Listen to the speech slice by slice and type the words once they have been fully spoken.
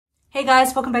Hey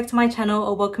guys, welcome back to my channel,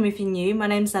 or welcome if you're new. My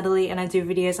name's Natalie and I do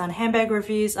videos on handbag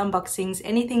reviews, unboxings,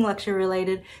 anything luxury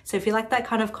related. So if you like that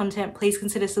kind of content, please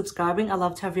consider subscribing. I'd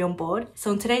love to have you on board.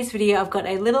 So in today's video, I've got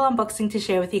a little unboxing to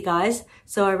share with you guys.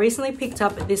 So I recently picked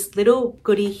up this little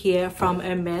goodie here from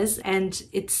Hermes, and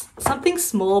it's something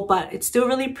small, but it's still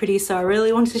really pretty. So I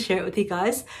really wanted to share it with you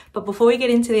guys. But before we get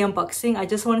into the unboxing, I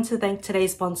just wanted to thank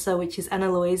today's sponsor, which is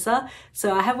Ana Luisa.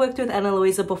 So I have worked with Ana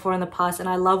Luisa before in the past, and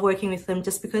I love working with them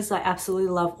just because I absolutely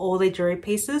love all their jewelry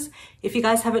pieces. If you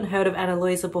guys haven't heard of Ana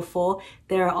Luisa before,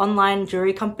 they're an online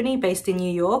jewelry company based in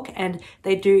New York, and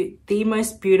they do the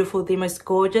most beautiful, the most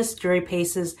gorgeous jewelry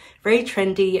pieces, very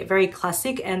trendy yet very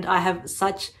classic. And I have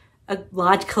such a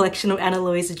large collection of Ana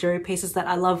Luisa jewelry pieces that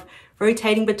I love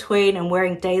rotating between and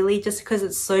wearing daily, just because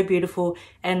it's so beautiful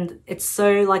and it's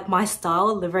so like my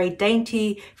style. They're very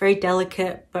dainty, very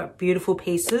delicate, but beautiful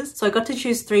pieces. So I got to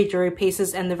choose 3 jewelry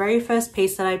pieces, and the very first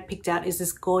piece that I picked out is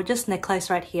this gorgeous necklace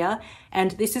right here.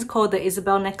 And this is called the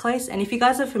Isabel necklace. And if you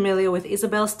guys are familiar with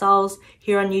Isabel Styles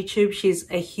here on YouTube, she's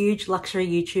a huge luxury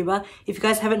YouTuber. If you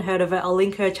guys haven't heard of her, I'll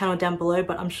link her channel down below,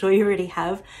 but I'm sure you already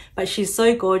have. But she's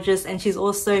so gorgeous, and she's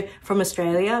also from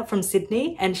Australia, from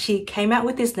Sydney. And she came out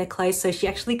with this necklace. So she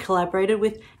actually collaborated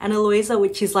with Ana Luisa,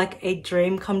 which is like a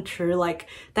dream come true. Like,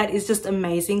 that is just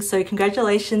amazing. So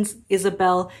congratulations,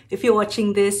 Isabel. If you're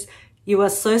watching this, you are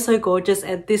so gorgeous,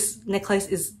 and this necklace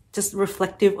is just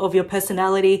reflective of your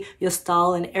personality, your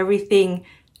style, and everything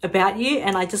about you.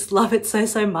 And I just love it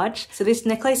so much. So this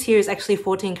necklace here is actually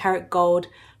 14 karat gold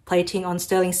plating on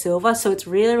sterling silver, so it's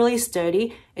really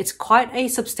sturdy. It's quite a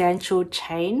substantial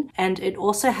chain, and it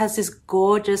also has this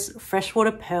gorgeous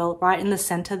freshwater pearl right in the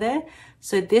center there.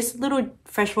 So this little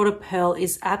freshwater pearl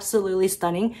is absolutely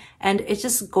stunning, and it's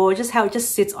just gorgeous how it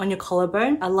just sits on your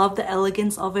collarbone. I love the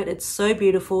elegance of it. It's so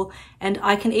beautiful, and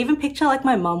I can even picture like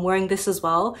my mum wearing this as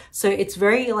well. So it's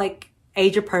very like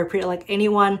age appropriate, like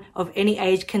anyone of any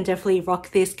age can definitely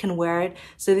rock this, can wear it.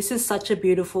 So this is such a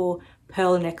beautiful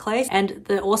pearl necklace. And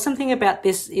the awesome thing about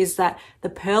this is that the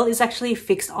pearl is actually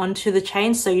fixed onto the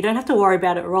chain, so you don't have to worry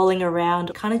about it rolling around.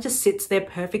 It kind of just sits there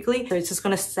perfectly, so it's just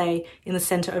going to stay in the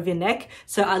center of your neck.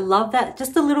 So I love that.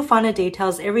 Just the little finer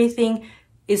details, everything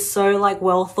is so like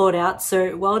well thought out.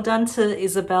 So well done to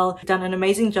Isabel. You've done an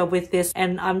amazing job with this,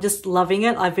 and I'm just loving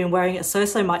it. I've been wearing it so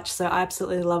much, so I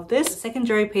absolutely love this. The second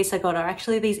jewelry piece I got are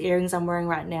actually these earrings I'm wearing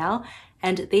right now.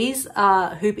 And these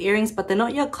are hoop earrings, but they're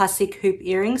not your classic hoop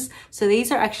earrings. So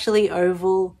these are actually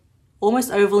oval, almost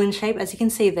oval in shape. As you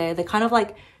can see there, they're kind of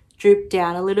like droop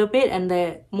down a little bit, and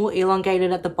they're more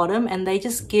elongated at the bottom, and they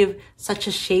just give such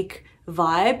a chic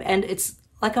vibe. And it's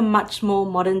like a much more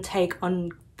modern take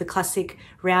on the classic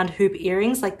round hoop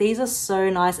earrings. Like, these are so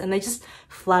nice, and they just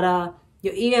flatter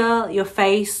your ear, your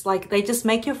face. Like, they just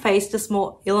make your face just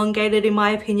more elongated, in my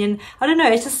opinion. I don't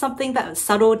know, it's just something, that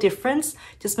subtle difference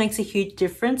just makes a huge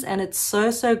difference, and it's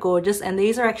so gorgeous. And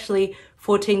these are actually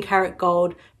 14 karat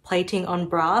gold plating on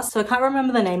brass. So I can't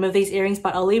remember the name of these earrings,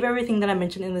 but I'll leave everything that I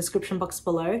mentioned in the description box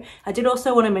below. I did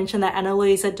also want to mention that Ana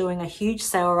Luisa are doing a huge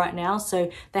sale right now.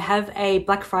 So they have a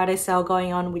Black Friday sale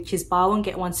going on, which is buy one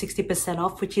get one 60%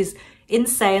 off, which is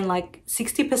insane, like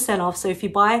 60% off. So if you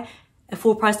buy a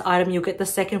full priced item, you'll get the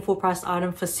second full priced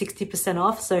item for 60%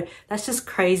 off. So that's just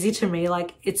crazy to me.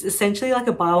 Like, it's essentially like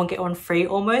a buy one get one free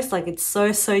almost. Like, it's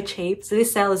so cheap. So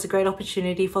this sale is a great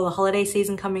opportunity for the holiday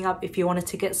season coming up. If you wanted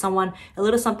to get someone a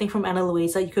little something from Ana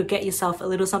Luisa, you could get yourself a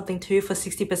little something too for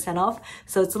 60% off.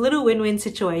 So it's a little win-win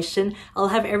situation. I'll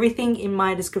have everything in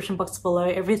my description box below,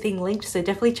 everything linked, so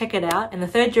definitely check it out. And the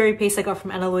third jewelry piece I got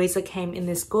from Ana Luisa came in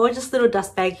this gorgeous little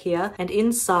dust bag here, and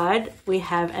inside we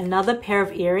have another pair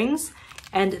of earrings.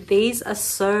 And these are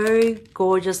so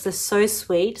gorgeous, they're so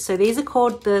sweet. So these are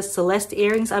called the Celeste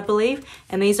earrings, I believe.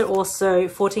 And these are also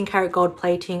 14 karat gold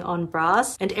plating on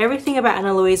brass. And everything about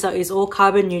Ana Luisa is all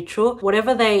carbon neutral.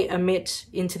 Whatever they emit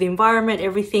into the environment,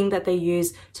 everything that they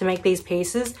use to make these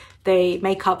pieces, they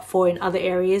make up for in other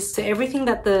areas. So everything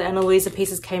that the Ana Luisa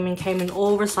pieces came in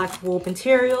all recyclable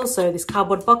materials. So this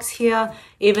cardboard box here,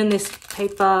 even this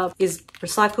paper is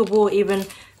recyclable, even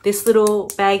this little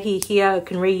baggie here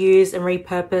can reuse and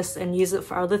repurpose and use it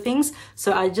for other things.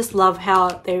 So I just love how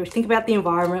they think about the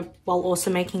environment while also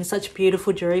making such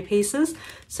beautiful jewelry pieces.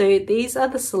 So these are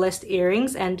the Celeste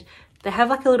earrings, and they have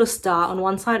like a little star on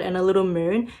one side and a little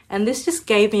moon. And this just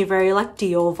gave me very like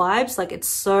Dior vibes. Like, it's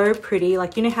so pretty.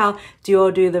 Like, you know how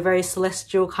Dior do the very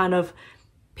celestial kind of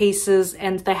pieces,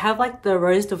 and they have like the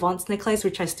Rose de Vence necklace,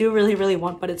 which I still really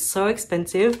want, but it's so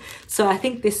expensive. So I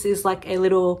think this is like a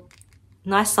little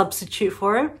nice substitute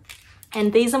for it.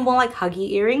 And these are more like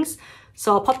huggy earrings.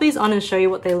 So I'll pop these on and show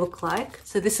you what they look like.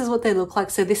 So this is what they look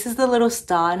like. So this is the little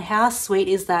star, and how sweet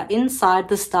is that? Inside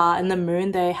the star and the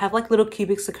moon, they have like little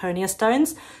cubic zirconia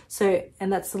stones. So,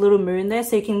 and that's the little moon there.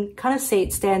 So you can kind of see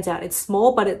it stands out. It's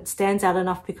small, but it stands out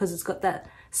enough because it's got that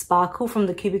sparkle from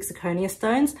the cubic zirconia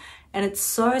stones. And it's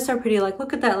so, so pretty. Like,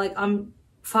 look at that. Like, I'm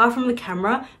far from the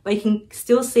camera, but you can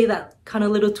still see that kind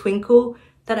of little twinkle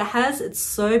that it has. It's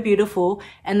so beautiful,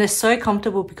 and they're so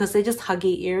comfortable because they're just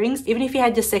huggy earrings. Even if you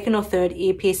had your second or third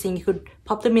ear piercing, you could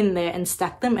pop them in there and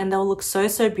stack them and they'll look so,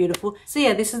 so beautiful. So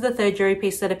yeah, this is the third jewelry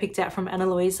piece that I picked out from Ana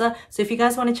Luisa. So if you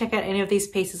guys want to check out any of these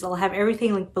pieces, I'll have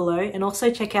everything linked below, and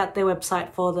also check out their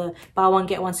website for the buy one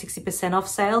get one 60% off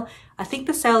sale. I think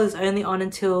the sale is only on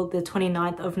until the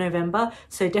 29th of November,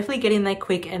 so definitely get in there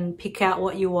quick and pick out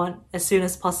what you want as soon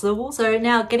as possible. So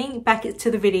now getting back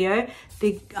to the video,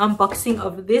 the unboxing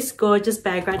of this gorgeous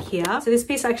bag right here. So this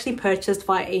piece I actually purchased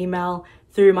via email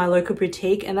through my local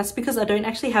boutique, and that's because I don't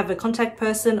actually have a contact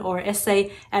person or SA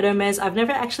at Hermes. I've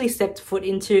never actually stepped foot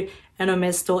into an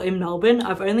Hermes store in Melbourne.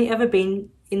 I've only ever been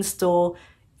in store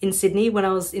in Sydney when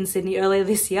I was in Sydney earlier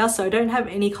this year, so I don't have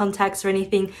any contacts or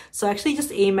anything. So I actually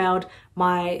just emailed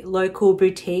my local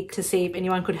boutique to see if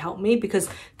anyone could help me, because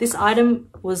this item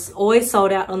was always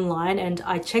sold out online and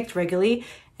I checked regularly.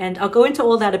 And I'll go into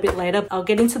all that a bit later. I'll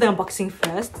get into the unboxing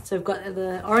first. So I've got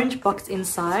the orange box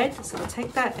inside. So I'll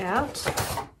take that out.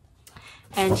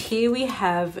 And here we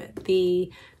have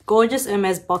the gorgeous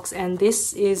Hermes box. And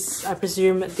this is, I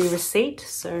presume, the receipt.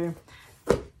 So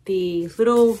the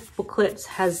little booklet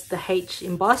has the H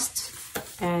embossed.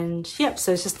 And yep,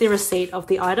 so it's just the receipt of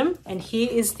the item. And here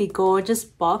is the gorgeous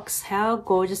box. How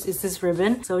gorgeous is this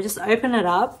ribbon? So we'll just open it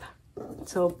up.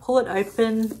 So we'll pull it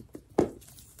open.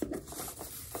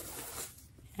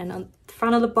 And on the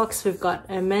front of the box, we've got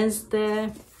Hermes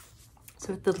there.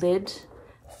 So with the lid,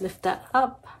 lift that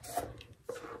up.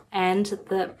 And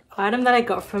the item that I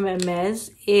got from Hermes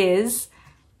is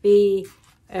the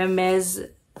Hermes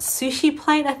Sushi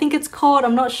Plate, I think it's called.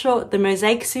 I'm not sure. The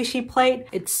Mosaique Sushi Plate.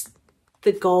 It's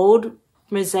the gold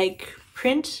mosaic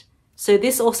print. So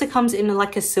this also comes in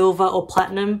like a silver or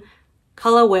platinum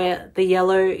color, where the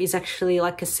yellow is actually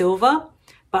like a silver.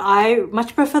 But I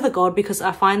much prefer the gold because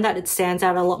I find that it stands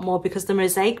out a lot more, because the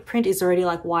mosaic print is already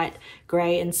like white,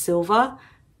 grey and silver.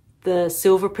 The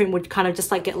silver print would kind of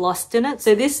just like get lost in it.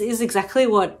 So this is exactly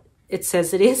what it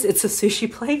says it is. It's a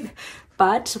sushi plate.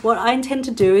 But what I intend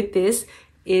to do with this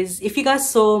is, if you guys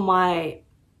saw my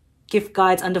gift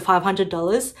guides under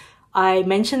 $500, I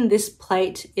mentioned this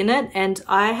plate in it, and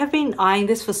I have been eyeing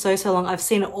this for so long. I've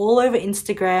seen it all over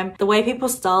Instagram. The way people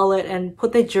style it and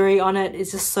put their jewelry on it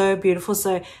is just so beautiful.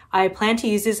 So I plan to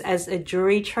use this as a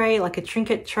jewelry tray, like a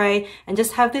trinket tray, and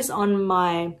just have this on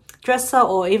my dresser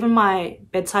or even my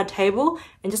bedside table,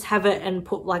 and just have it and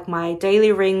put like my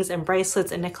daily rings and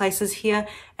bracelets and necklaces here.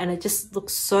 And it just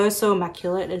looks so, so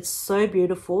immaculate. It's so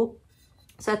beautiful.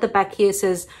 So at the back here it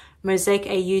says Mosaique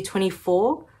AU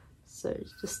 24. So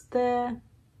it's just there.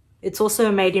 It's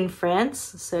also made in France.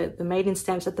 So the made in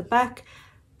stamps at the back.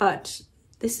 But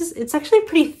it's actually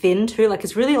pretty thin too. Like,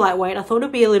 it's really lightweight. I thought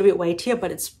it'd be a little bit weightier,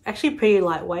 but it's actually pretty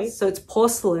lightweight. So it's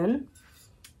porcelain.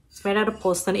 It's made out of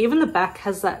porcelain. Even the back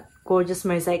has that gorgeous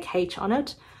mosaic H on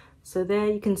it. So there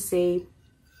you can see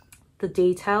the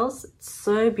details. It's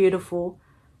so beautiful.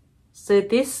 So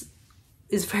this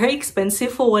is very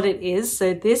expensive for what it is.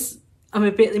 So this, I'm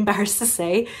a bit embarrassed to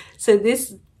say. So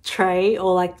this tray,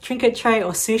 or like trinket tray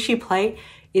or sushi plate,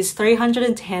 is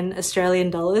 310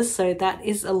 Australian dollars. So that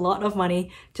is a lot of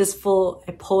money just for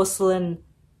a porcelain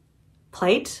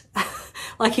plate.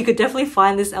 Like, you could definitely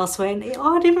find this elsewhere. And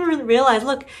oh, I didn't even realize,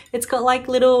 look, it's got like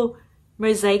little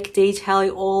mosaic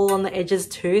detailing all on the edges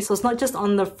too. So it's not just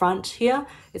on the front here,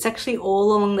 it's actually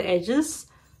all along the edges.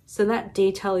 So that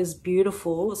detail is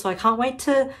beautiful. So I can't wait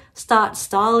to start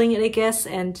styling it, I guess,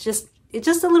 and it's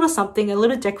just a little something, a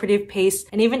little decorative piece.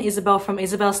 And even Isabel from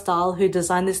Isabel Style, who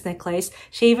designed this necklace,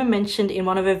 she even mentioned in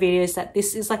one of her videos that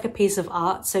this is like a piece of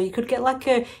art. So you could get like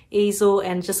a easel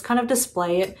and just kind of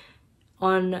display it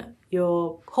on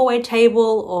your hallway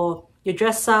table or your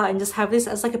dresser, and just have this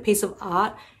as like a piece of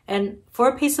art. And for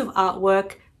a piece of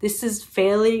artwork, this is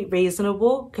fairly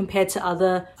reasonable compared to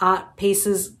other art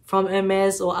pieces from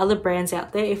Hermes or other brands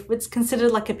out there. If it's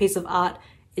considered like a piece of art,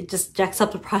 it just jacks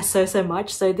up the price so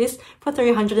much. So this for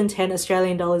 310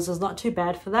 Australian dollars was not too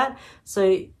bad for that.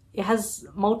 So it has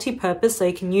multi-purpose, so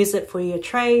you can use it for your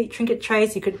trinket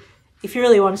trays. You could, if you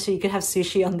really wanted to, you could have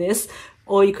sushi on this,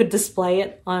 or you could display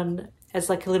it on as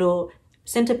like a little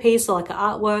centerpiece or like an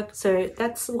artwork. So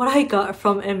that's what I got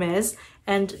from Hermes.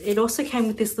 And it also came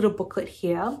with this little booklet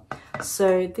here.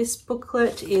 So this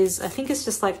booklet is, I think it's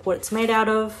just like what it's made out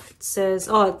of. It says,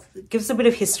 oh, it gives a bit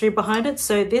of history behind it.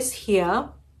 So this here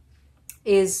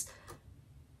is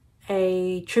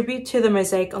a tribute to the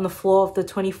mosaic on the floor of the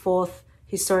 24th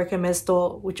historic Hermes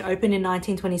store, which opened in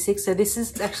 1926. So this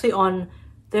is actually on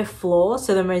their floor.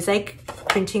 So the mosaic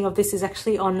printing of this is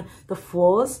actually on the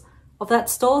floors of that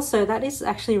store. So that is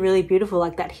actually really beautiful,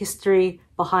 like that history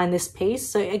behind this piece.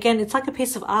 So again, it's like a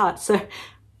piece of art. So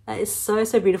that is so,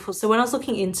 so beautiful. So when I was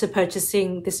looking into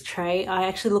purchasing this tray, I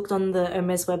actually looked on the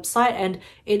Hermes website, and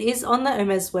it is on the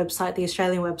Hermes website, the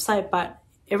Australian website, but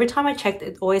every time I checked,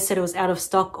 it always said it was out of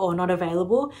stock or not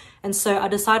available. And so I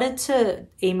decided to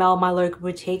email my local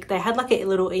boutique. They had like a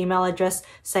little email address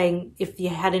saying if you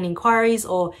had any inquiries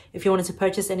or if you wanted to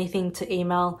purchase anything, to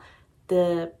email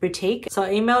the boutique. So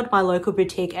I emailed my local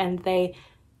boutique, and they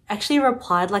actually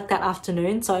replied like that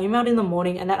afternoon. So I emailed in the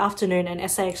morning, and that afternoon an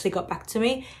SA actually got back to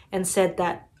me and said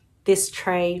that this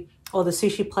tray or the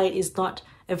sushi plate is not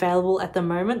available at the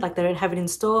moment, like they don't have it in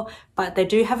store, but they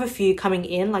do have a few coming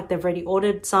in, like they've already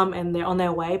ordered some and they're on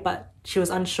their way, but she was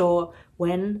unsure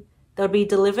when they'll be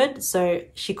delivered. So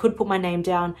she could put my name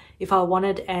down if I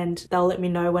wanted, and they'll let me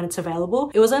know when it's available.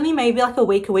 It was only maybe like a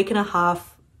week and a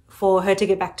half for her to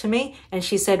get back to me, and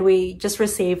she said, we just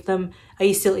received them, are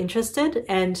you still interested?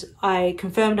 And I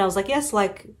confirmed. I was like, yes,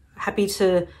 like happy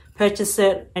to purchase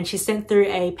it. And she sent through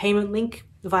a payment link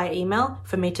via email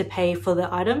for me to pay for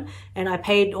the item, and I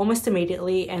paid almost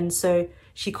immediately. And so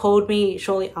she called me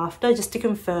shortly after just to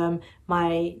confirm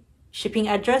my shipping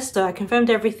address. So I confirmed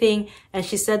everything, and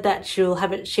she said that she'll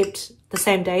have it shipped the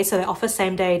same day. So they offer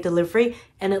same day delivery,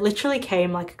 and it literally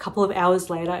came like a couple of hours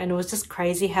later, and it was just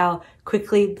crazy how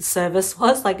quickly the service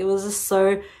was. Like it was just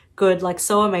so good, like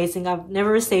so amazing. I've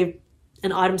never received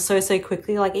an item so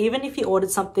quickly. Like even if you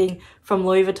ordered something from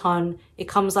Louis Vuitton, it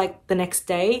comes like the next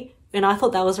day. And I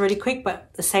thought that was really quick,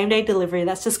 but the same day delivery,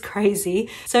 that's just crazy.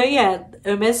 So yeah,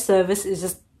 Hermes service is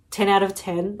just 10 out of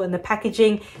 10. When the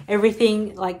packaging,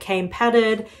 everything like came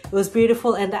padded, it was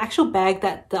beautiful. And the actual bag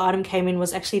that the item came in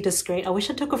was actually discreet. I wish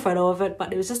I took a photo of it,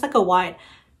 but it was just like a white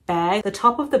bag. The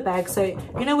top of the bag, so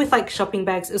you know with like shopping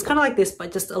bags, it was kind of like this,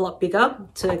 but just a lot bigger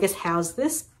to I guess house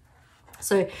this.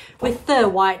 So with the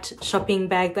white shopping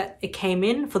bag that it came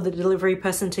in for the delivery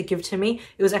person to give to me,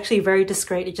 it was actually very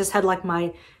discreet. It just had like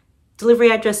my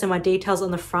delivery address and my details on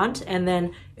the front, and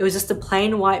then it was just a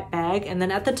plain white bag. And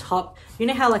then at the top, you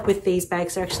know how like with these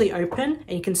bags they're actually open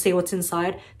and you can see what's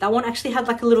inside? That one actually had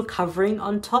like a little covering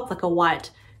on top, like a white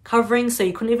covering, so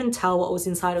you couldn't even tell what was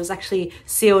inside. It was actually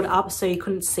sealed up, so you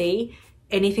couldn't see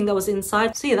anything that was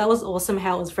inside. So yeah, that was awesome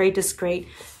how it was very discreet.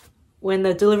 When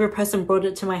the delivery person brought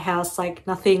it to my house, like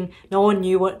nothing, no one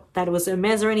knew that it was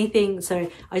Hermes or anything. So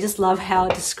I just love how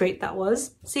discreet that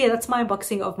was. So yeah, that's my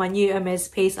unboxing of my new Hermes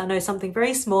piece. I know something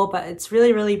very small, but it's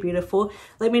really, really beautiful.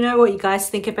 Let me know what you guys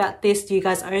think about this. Do you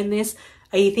guys own this?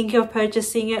 Are you thinking of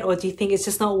purchasing it, or do you think it's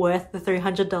just not worth the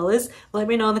 $300? Let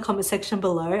me know in the comment section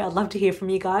below. I'd love to hear from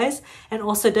you guys. And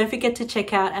also don't forget to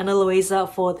check out Ana Luisa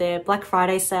for their Black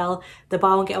Friday sale, the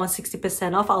buy one get one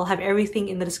 60% off. I'll have everything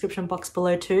in the description box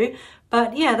below too.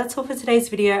 But yeah, that's all for today's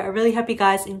video. I really hope you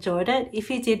guys enjoyed it. If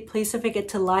you did, please don't forget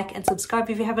to like and subscribe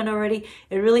if you haven't already.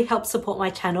 It really helps support my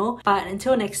channel. But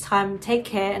until next time, take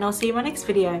care, and I'll see you in my next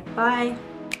video. Bye.